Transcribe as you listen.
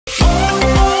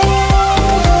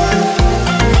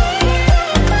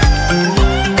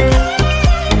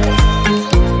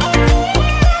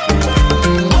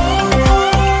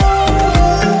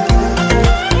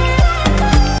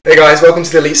guys, welcome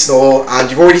to the Elite Snore,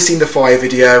 and you've already seen the fire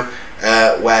video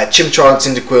where Chimchar and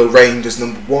Cyndaquil reigned as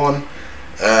number 1,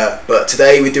 but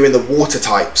today we're doing the water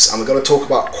types, and we're going to talk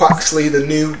about Quaxly, the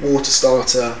new water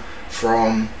starter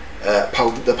from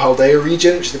the Paldea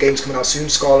region, which the game's coming out soon,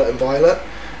 Scarlet and Violet.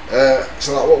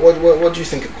 What do you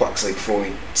think of Quaxly before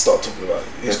we start talking about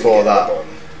it? Before that,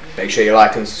 make sure you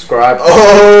like and subscribe.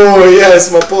 Oh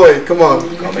yes, my boy, come on,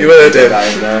 you heard him.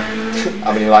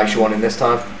 How many likes you want in this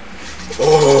time?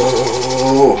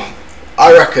 Oh,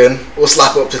 I reckon we'll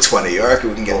slap up to 20. I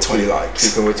reckon we can get 20 likes.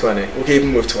 Keep him with 20. We'll keep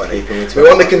him with 20. We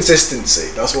want the consistency.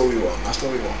 That's what we want. That's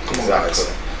what we want. Come on, guys.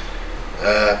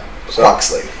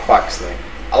 Quaxly.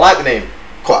 I like the name.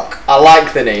 Quack. I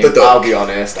like the name. I'll be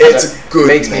honest. It's a good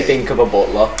Makes name. me think of a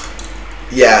butler.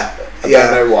 Yeah. I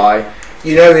don't know why.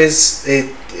 You know his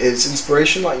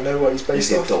inspiration. Like, you know what he's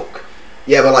based off. He's a duck.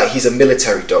 Yeah, but like he's a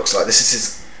military duck. So like this is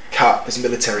his cap, his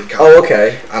military cap. Oh,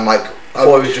 okay. And like I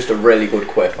thought it was just a really good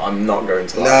quiff. I'm not going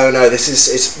to lie. No, this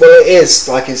is it is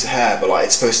like his hair, but like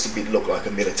it's supposed to look like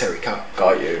a military cap.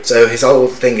 Got you. So his whole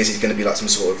thing is he's going to be like some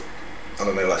sort of, I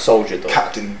don't know, like soldier duck,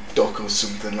 captain duck or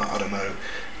something. Like, I don't know,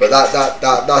 but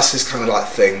that's his kind of like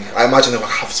thing. I imagine they'll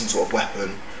have some sort of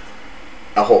weapon.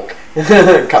 A hook. Yeah.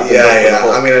 Hook. I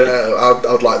mean,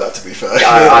 I'd like that, to be fair.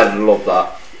 I'd love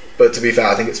that. But to be fair,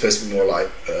 I think it's supposed to be more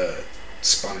like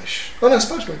Spanish. Oh no,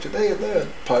 Spanish military. They're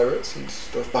pirates and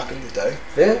stuff back in the day.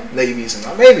 Yeah. Navies and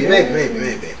that. Maybe.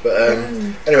 But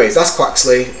anyways, that's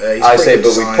Quaxly. I say,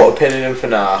 but we put a pin in him for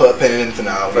now. Put a pin in him for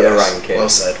now. For the ranking. Well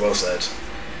said.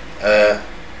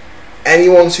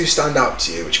 Anyone's who stand out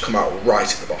to you, which come out right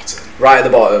at the bottom. Right at the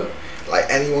bottom. Like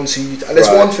anyone's who. And there's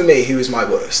one for me who is my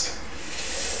worst.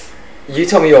 You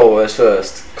tell me your worst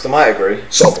first, because I might agree.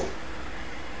 Sobble.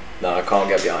 No, I can't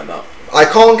get behind that. I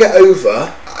can't get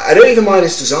over. I don't even mind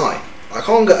his design. I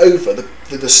can't get over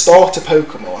the starter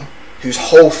Pokemon whose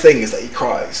whole thing is that he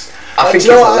cries. I think it's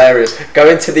hilarious. Go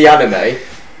into the anime.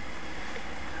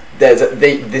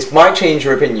 This might change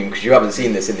your opinion because you haven't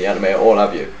seen this in the anime at all,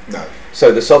 have you? No.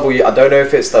 So the Sobble, I don't know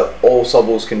if it's that all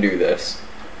Sobbles can do this.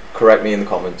 Correct me in the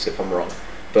comments if I'm wrong.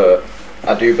 But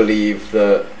I do believe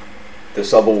that the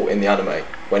Sobble in the anime,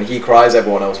 when he cries,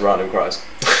 everyone else around him cries.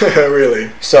 Really?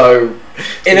 So,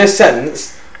 in a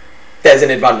sense, there's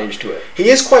an advantage to it. He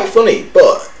is quite funny,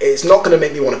 but it's not going to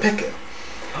make me want to pick him.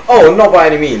 Oh, not by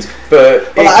any means,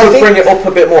 but it could bring it up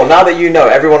a bit more. Now that you know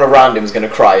everyone around him is going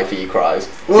to cry if he cries,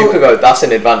 you could go, that's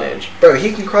an advantage. Bro,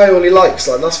 he can cry all he likes,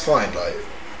 like, that's fine. Like,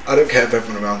 I don't care if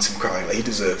everyone around him crying, like, he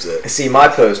deserves it. See, my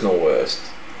personal worst,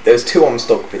 there's two I'm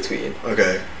stuck between.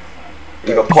 Okay.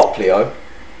 You got Poplio.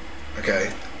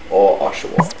 Okay. Or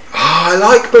Oshawott. I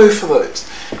like both of those.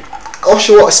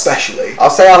 Oshawott especially. I'll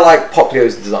say I like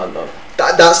Poplio's design though.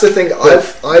 That's the thing.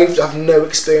 I've no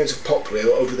experience with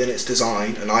Poplio other than its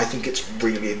design, and I think it's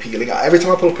really appealing. Every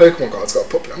time I pull a Pokemon card, it's got a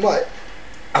Poplio. I'm like,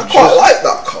 I quite like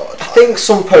that card. I think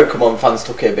some Pokemon fans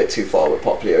took it a bit too far with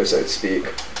Poplio, so to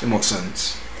speak. In what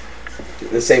sense?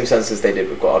 The same sense as they did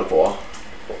with God of War.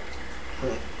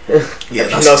 Yeah,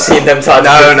 I've not seen them types.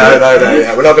 No.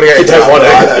 Yeah, we're not going to get into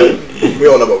that. We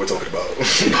all know what we're talking about. But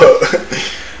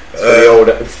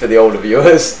for the older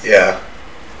viewers. Yeah.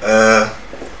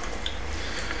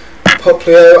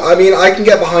 Poplio. I mean, I can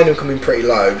get behind him coming pretty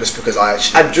low, just because I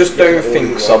just don't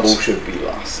think Sobble should be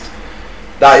last.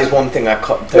 That is one thing I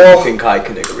don't think I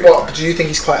can agree. What? Do you think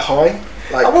he's quite high?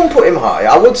 Like, I won't put him high.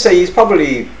 I would say he's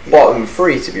probably bottom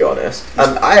 3, to be honest.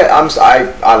 And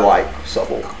I like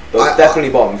Sobble. But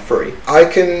definitely bottom 3. I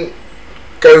can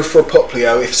go for a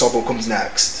Poplio if Sobble comes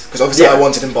next, because obviously I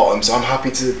wanted him bottom, so I'm happy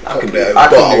to Poplio,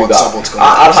 but I want Sobble to come next.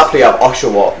 I'd happily have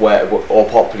Oshawott or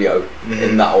Poplio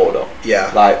in that order. Yeah.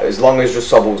 Like, as long as just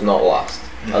Sobble's not last.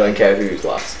 I don't care who's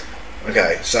last.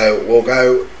 Okay, so we'll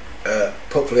go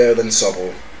Poplio then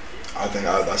Sobble. I think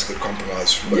that's a good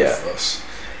compromise for both of us.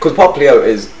 Because Poplio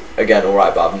is, again,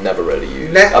 alright, but I've never really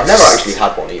used it. I've never actually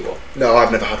had one either. No,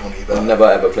 I've never had one either. I've never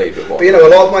ever played with one. But you know, a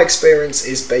lot of my experience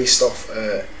is based off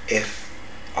if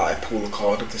I pull a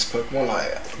card of this Pokemon.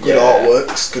 Like, good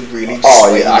artworks could really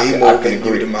sway me more than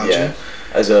you would imagine. Yeah.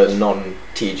 As a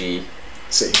non-TG,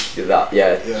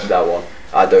 that one.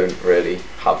 I don't really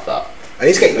have that. I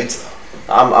need to get you into that.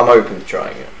 I'm open to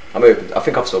trying it. I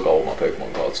think I've still got all my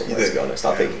Pokemon cards somewhere, to be honest.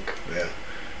 I think. Yeah.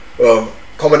 Well,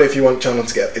 comment if you want channel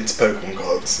to get into Pokemon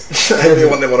cards. If you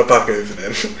want them on a pack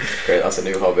opening. Great, that's a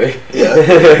new hobby. Yeah,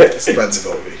 it's an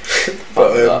expensive hobby.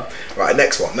 But, right,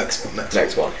 next one.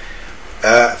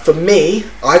 For me,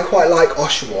 I quite like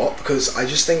Oshawott because I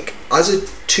just think as a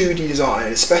 2D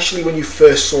design, especially when you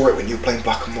first saw it when you were playing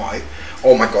Black and White,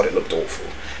 oh my god, it looked awful.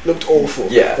 looked awful.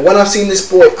 Yeah. But when I've seen this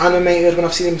boy animated, when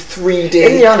I've seen him 3D,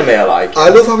 In the anime, I like it. I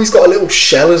love how he's got a little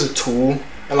shell as a tool.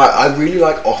 And like, I really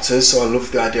like otters, so I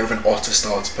love the idea of an otter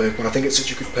starter Pokemon. I think it's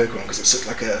such a good Pokemon because it's such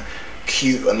like a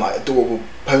cute and like adorable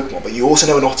Pokemon. But you also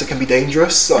know an otter can be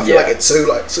dangerous, so I feel like it's so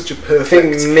like such a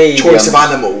perfect choice of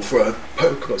animal for a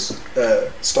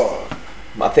Pokemon starter.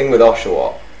 My thing with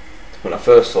Oshawott, when I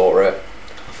first saw it,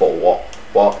 I thought,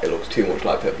 what? It looks too much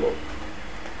like Piplup.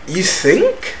 You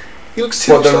think? He looks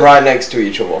too Put much them like... right next to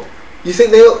each other. You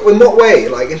think they look, in what way?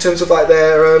 Like in terms of like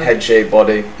their head-shaped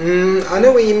body. I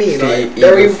know what you mean.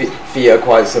 Feet are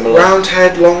quite similar. Round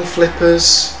head, long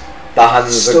flippers. The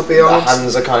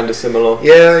hands are kind of similar.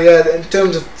 Yeah. In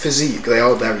terms of physique, they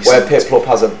are very similar. Where Piplup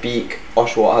has a beak,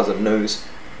 Oshawott has a nose.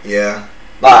 Yeah.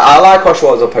 Like, I like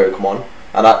Oshawott as a Pokemon,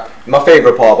 and my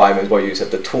favourite part about him is what you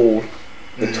said. The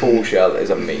tool shell is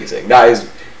amazing. That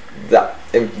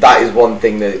is one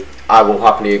thing that I will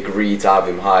happily agree to have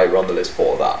him higher on the list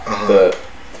for that. But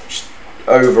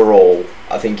overall,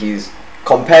 I think he's,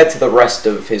 compared to the rest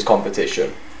of his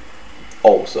competition,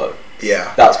 also.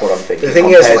 Yeah. That's what I'm thinking. The thing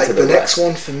is, like, the next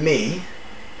one for me,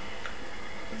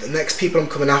 the next people I'm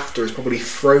coming after is probably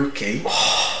Froakie,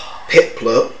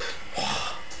 Piplup,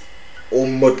 or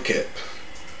Mudkip.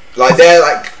 Like, they're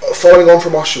like following on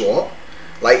from Oshawott.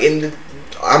 Like,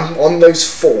 I'm on those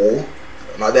four.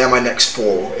 Like, they're my next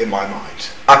four in my mind.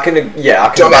 I can.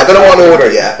 I don't know what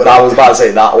order yet. But I was about to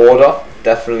say that order.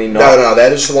 Definitely not. No,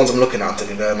 they're just the ones I'm looking at. I'm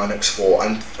thinking they're my next four.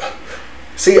 And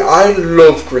see, I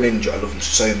love Greninja. I love him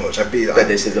so much. But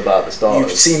this is about the start.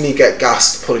 You've seen me get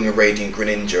gassed pulling a Radiant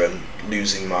Greninja and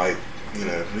losing my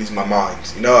mind.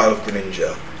 You know I love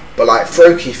Greninja. But like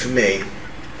Froakie for me,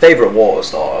 favourite water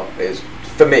starter is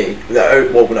for me.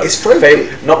 It's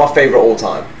Froakie. Not my favourite all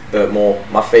time, but more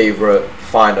my favourite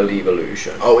final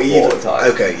evolution. Water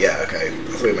type. Okay. I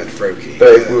thought you meant Froakie. But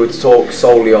if we were to talk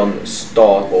solely on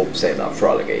saying that for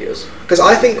alligators, because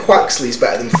I think Quaxly's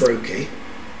better than Froakie.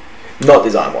 Not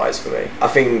design wise for me. I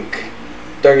think,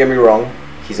 don't get me wrong,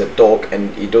 he's a dog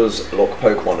and he does look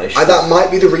Pokemon-ish. That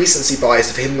might be the recency bias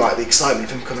of him, like the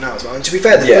excitement of him coming out as well. And to be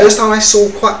fair, the first time I saw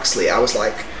Quaxly, I was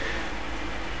like,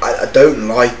 I don't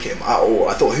like him at all.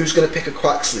 I thought, who's going to pick a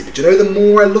Quaxly? But do you know, the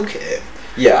more I look at him,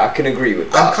 yeah, I can agree with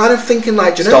that. I'm kind of thinking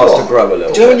like, do you know what? Starts to grow a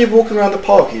little. Do you know when you're walking around the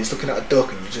park, you're just looking at a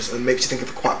duck and it makes you think of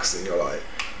a Quaxly, and you're like,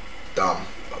 damn,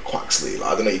 a Quaxly.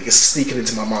 Like, I don't know, you're just sneaking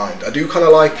into my mind. I do kind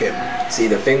of like him. See,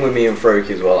 the thing with me and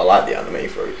Froakie as well, I like the anime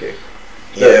Froakie.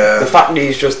 The fact that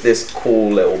he's just this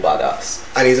cool little badass.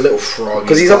 And he's a little frog.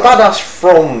 Because he's a badass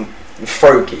from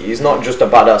Froakie. He's not just a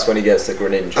badass when he gets to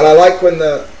Greninja. And I like when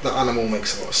the animal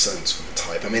makes a lot of sense for the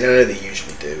type. I mean, I know they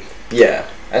usually do. Yeah.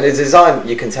 And his design,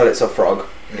 you can tell it's a frog.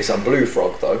 It's a blue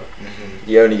frog though.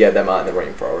 You only get them out in the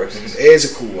rainforest. It is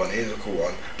a cool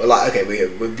one. But like, okay,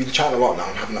 we've been chatting a lot now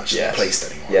and haven't actually placed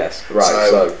anyone. Yes, right.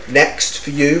 So next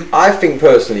for you, I think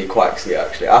personally Quaxly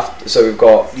actually. So we've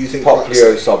got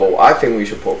Poplio, Sobble. I think we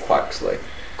should put Quaxly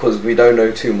because we don't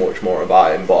know too much more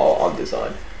about him, but on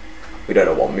design, we don't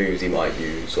know what moves he might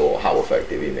use or how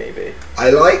effective he may be. I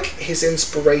like his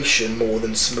inspiration more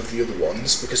than some of the other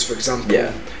ones because, for example,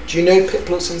 do you know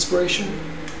Piplup's inspiration?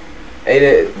 Ain't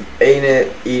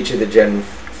it each of the Gen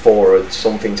 4 had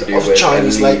something to do with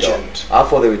Chinese a leader? legend? I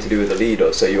thought they were to do with the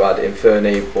leader. So you had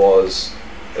Infernape was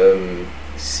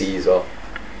Caesar,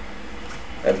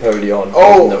 Napoleon.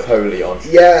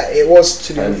 Yeah, it was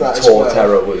to do with that as well.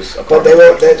 Torterra was. But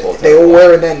they all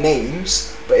were in their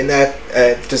names, but in their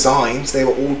designs, they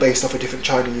were all based off a different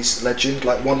Chinese legend.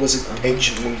 Like one was an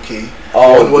ancient monkey,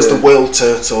 one was the whale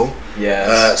turtle.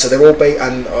 Yeah. So they're all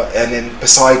and then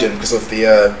Poseidon because of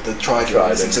the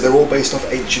trident. So they're all based off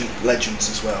ancient legends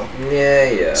as well.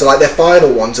 Yeah. So like their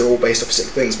final ones are all based off sick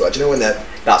things, but do you know when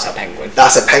that's a penguin.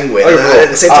 That's a penguin. And at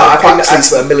the same time,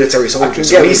 Quaxly's a military soldier.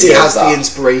 So at least he has the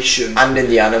inspiration. And in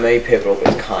the anime, Piplup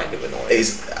is kind of annoying.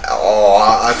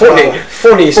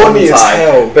 Funny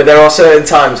sometimes, but there are certain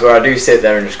times where I do sit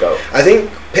there and just go. I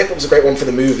think Piplup's a great one for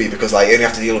the movie because like you only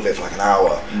have to deal with it for like an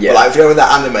hour. Yeah. But like if you're in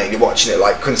that anime and you're watching it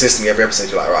like consistently every episode,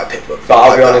 you're like, right, Piplup. But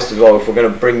I'll be honest as well. If we're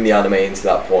going to bring the anime into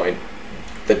that point,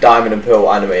 the Diamond and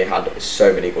Pearl anime had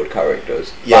so many good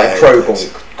characters. Yeah, like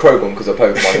Krogan because of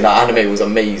Pokemon. And that anime was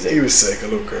amazing. He was sick. I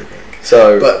love Krogan.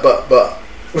 So, but.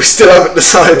 We still haven't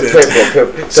decided.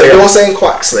 Piplup. So you're saying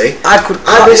Quaxly? I could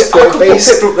put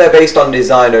Piplup there based on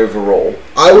design overall.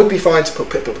 I would be fine to put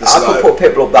Piplup this low. I could put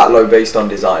Piplup that low based on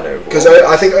design overall. Because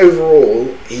I think overall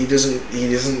he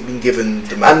hasn't been given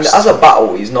the most. And as a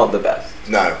battle, he's not the best.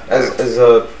 No.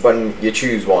 When you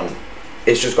choose one,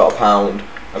 it's just got a pound,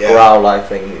 a growl, I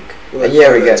think. Well, and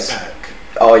he gets. Peck.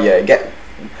 Oh yeah,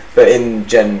 But in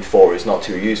Gen 4, it's not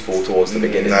too useful towards the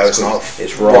beginning. No, it's not.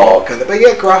 It's rock. But you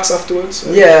get grass afterwards.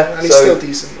 So Yeah, and it's still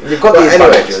decent. You've got these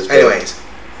managers. Anyways,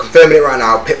 confirming it right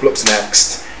now. Piplup's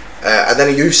next. And then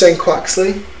are you saying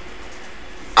Quaxly?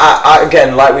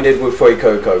 Again, like we did with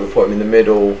Fuecoco, we put him in the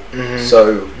middle.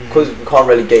 So, because we can't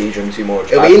really gauge them too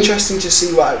much. It'll be interesting to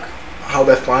see how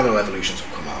their final evolutions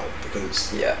will come out.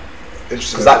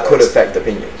 Because that could affect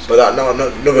opinions. But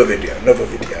another video.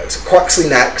 So Quaxly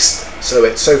next.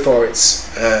 So far it's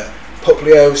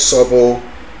Poplio, Sobble,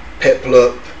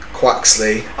 Piplup,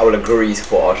 Quaxly. I will agree to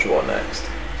put Oshawott next.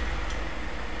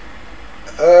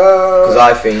 Because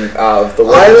I think out of the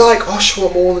ones, I like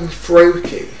Oshawott more than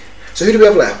Froakie. So who do we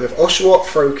have left? We have Oshawott,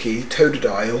 Froakie,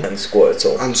 Totodile, and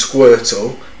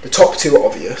Squirtle. The top two are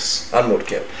obvious. And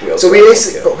Mudkip.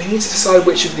 But we need to decide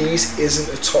which of these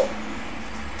isn't a top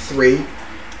three.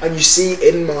 And you see,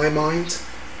 in my mind,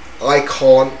 I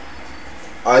can't.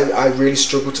 I really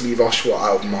struggle to leave Oshawott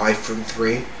out of my front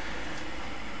three.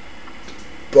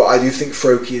 But I do think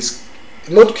Froakie is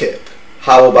Mudkip.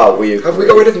 How about we agree? Have we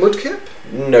got rid of Mudkip?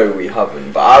 No, we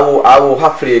haven't. But I will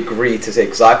happily agree to say,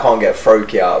 because I can't get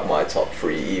Froakie out of my top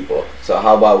three either. So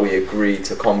how about we agree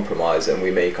to compromise and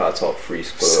we make our top three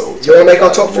Squirtle? Do you want to make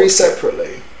our top three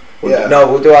separately?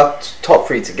 No, we'll do our top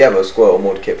three together: Squirtle,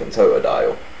 Mudkip, and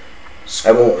Totodile.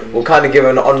 And we'll kind of give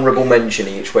an honourable mention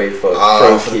each way for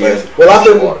Froakie. We'll have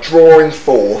them drawing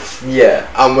fourth. Yeah.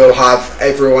 And we'll have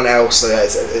everyone else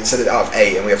instead of out of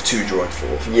 8, and we have 2 drawing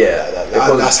fourth. Yeah.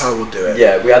 That's how we'll do it.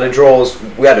 Yeah, we had a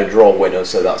draw winner,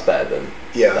 so that's better than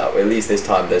that. At least this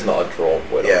time there's not a draw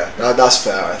winner. Yeah, that's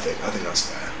fair. I think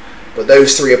that's fair. But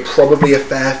those 3 are probably a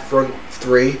fair front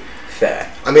 3.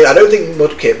 Fair. I mean, I don't think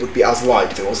Mudkip would be as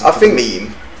liked if it wasn't for the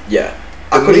meme. Yeah.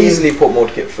 I could easily put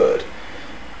Mudkip third.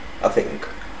 I think.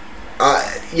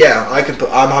 I can put.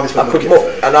 I'm happy to put Mudkip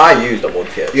third. And I used a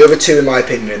Mudkip. The other 2, in my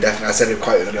opinion, are definitely. I said it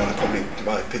quite early on. Probably, in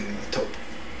my opinion, the top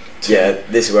 2. Yeah,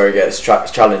 this is where it gets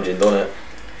challenging, doesn't it?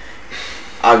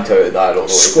 I'm Totodile all the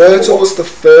way. Squirtle was the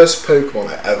first Pokemon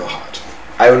I ever had.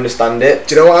 I understand it.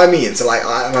 Do you know what I mean? So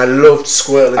I loved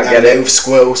Squirtle. I get it. With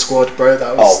Squirtle Squad, bro.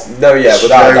 That was. Oh no, yeah,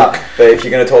 without that. But if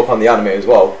you're going to talk on the anime as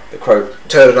well, the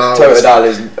Totodile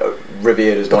is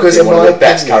revered as one of the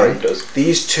best characters.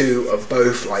 These 2 are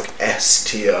both S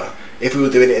tier. If we were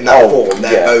doing it in that form,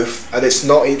 they're both, and it's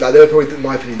not they're probably, in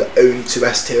my opinion, the only 2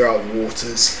 S tier out of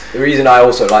Waters. The reason I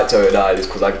also like Totodile is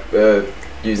because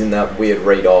using that weird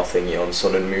radar thingy on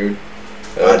Sun and Moon.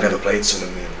 I never played Sun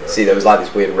and Moon. Bro. See, there was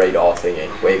this weird radar thingy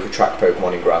where you could track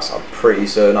Pokemon in grass. I'm pretty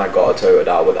certain I got a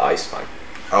Totodile with Ice Fang.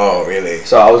 Oh, really?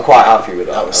 So I was quite happy with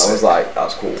that. I was like,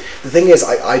 that's cool. The thing is,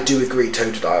 I do agree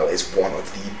Totodile is one of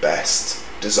the best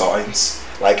designs.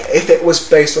 If it was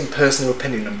based on personal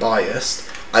opinion and biased,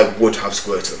 I would have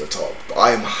Squirtle at the top. But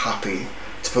I am happy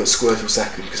to put Squirtle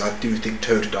second because I do think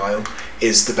Totodile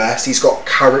is the best. He's got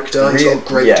character, he's got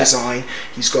great design,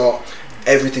 he's got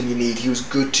everything you need. He was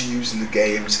good to use in the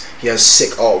games. He has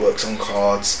sick artworks on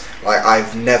cards.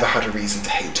 I've never had a reason to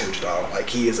hate Totodile.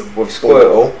 He is a with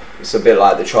Squirtle. It's a bit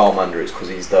like the Charmander. It's because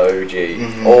he's the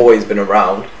OG, always been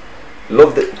around.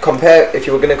 Love that. If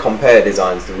you were going to compare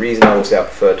designs, the reason I will say I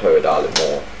prefer Totodile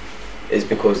more is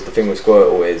because the thing with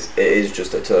Squirtle is it is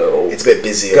just a turtle. It's a bit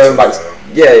busy. Going back,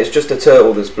 it's just a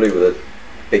turtle that's blue with a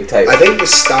big tail. I think the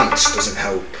stance doesn't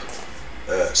help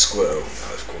Squirtle.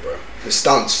 That was cool, bro. The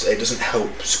stance, it doesn't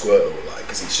help Squirtle,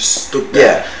 because he's just stood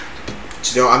there. Yeah.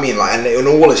 Do you know what I mean? And in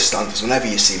all his stances, whenever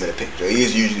you see him in a picture,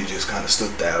 he's usually just kind of stood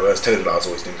there. Whereas Totodile's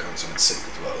always doing kind of something sick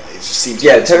as well. It just seems.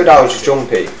 Yeah, Totodile's just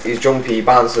jumpy. He's jumpy. He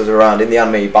bounces around. In the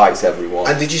anime, he bites everyone.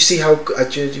 And did you see how?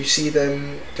 Did you see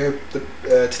them? The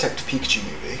Detective Pikachu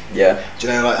movie? Yeah. Do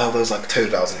you know how there's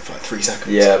Totodiles in it for 3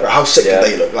 seconds? Yeah. How sick do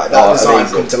they look? That design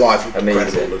come to life.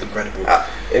 Amazing. Incredible.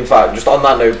 In fact, just on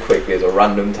that note, quickly as a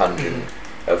random tangent.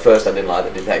 At first, I didn't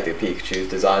like the Detective Pikachu's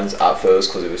designs at first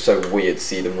because it was so weird to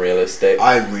see them realistic.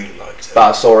 I really liked it. But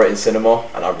I saw it in cinema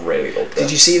and I really loved it.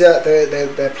 Did you see that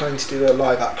they're planning to do a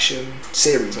live action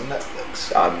series on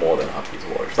Netflix? I'm more than happy to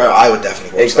watch that. Bro, I would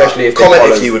definitely watch especially that.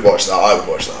 Comment if you would watch that. I would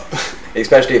watch that.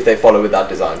 Especially if they follow with that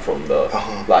design from the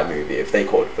movie. If they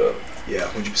could, but yeah,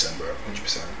 100%, bro,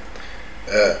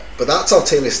 100%. But that's our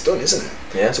tier list done, isn't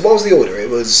it? Yeah. So what was the order?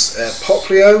 It was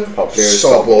Poplio,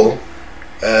 Sobble.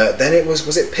 Then it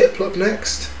was it Piplup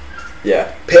next?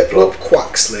 Yeah. Piplup,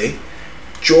 Quaxly.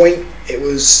 Joint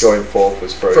fourth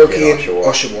was Froakie and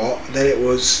Oshawott. Then it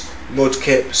was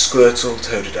Mudkip, Squirtle,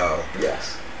 Totodile.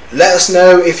 Yes. Let us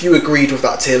know if you agreed with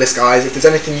that tier list, guys. If there's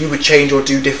anything you would change or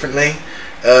do differently.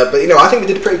 But you know, I think we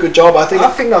did a pretty good job. I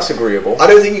think that's agreeable. I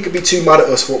don't think you could be too mad at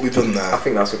us for what we've done there. I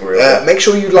think that's agreeable. Make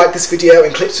sure you like this video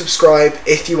and click subscribe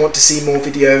if you want to see more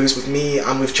videos with me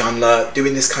and with Chandler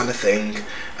doing this kind of thing.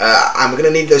 And we're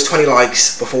going to need those 20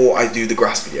 likes before I do the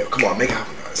grass video. Come on, make it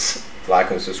happen, guys.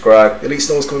 Like and subscribe. Elite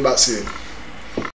Snow's coming back soon.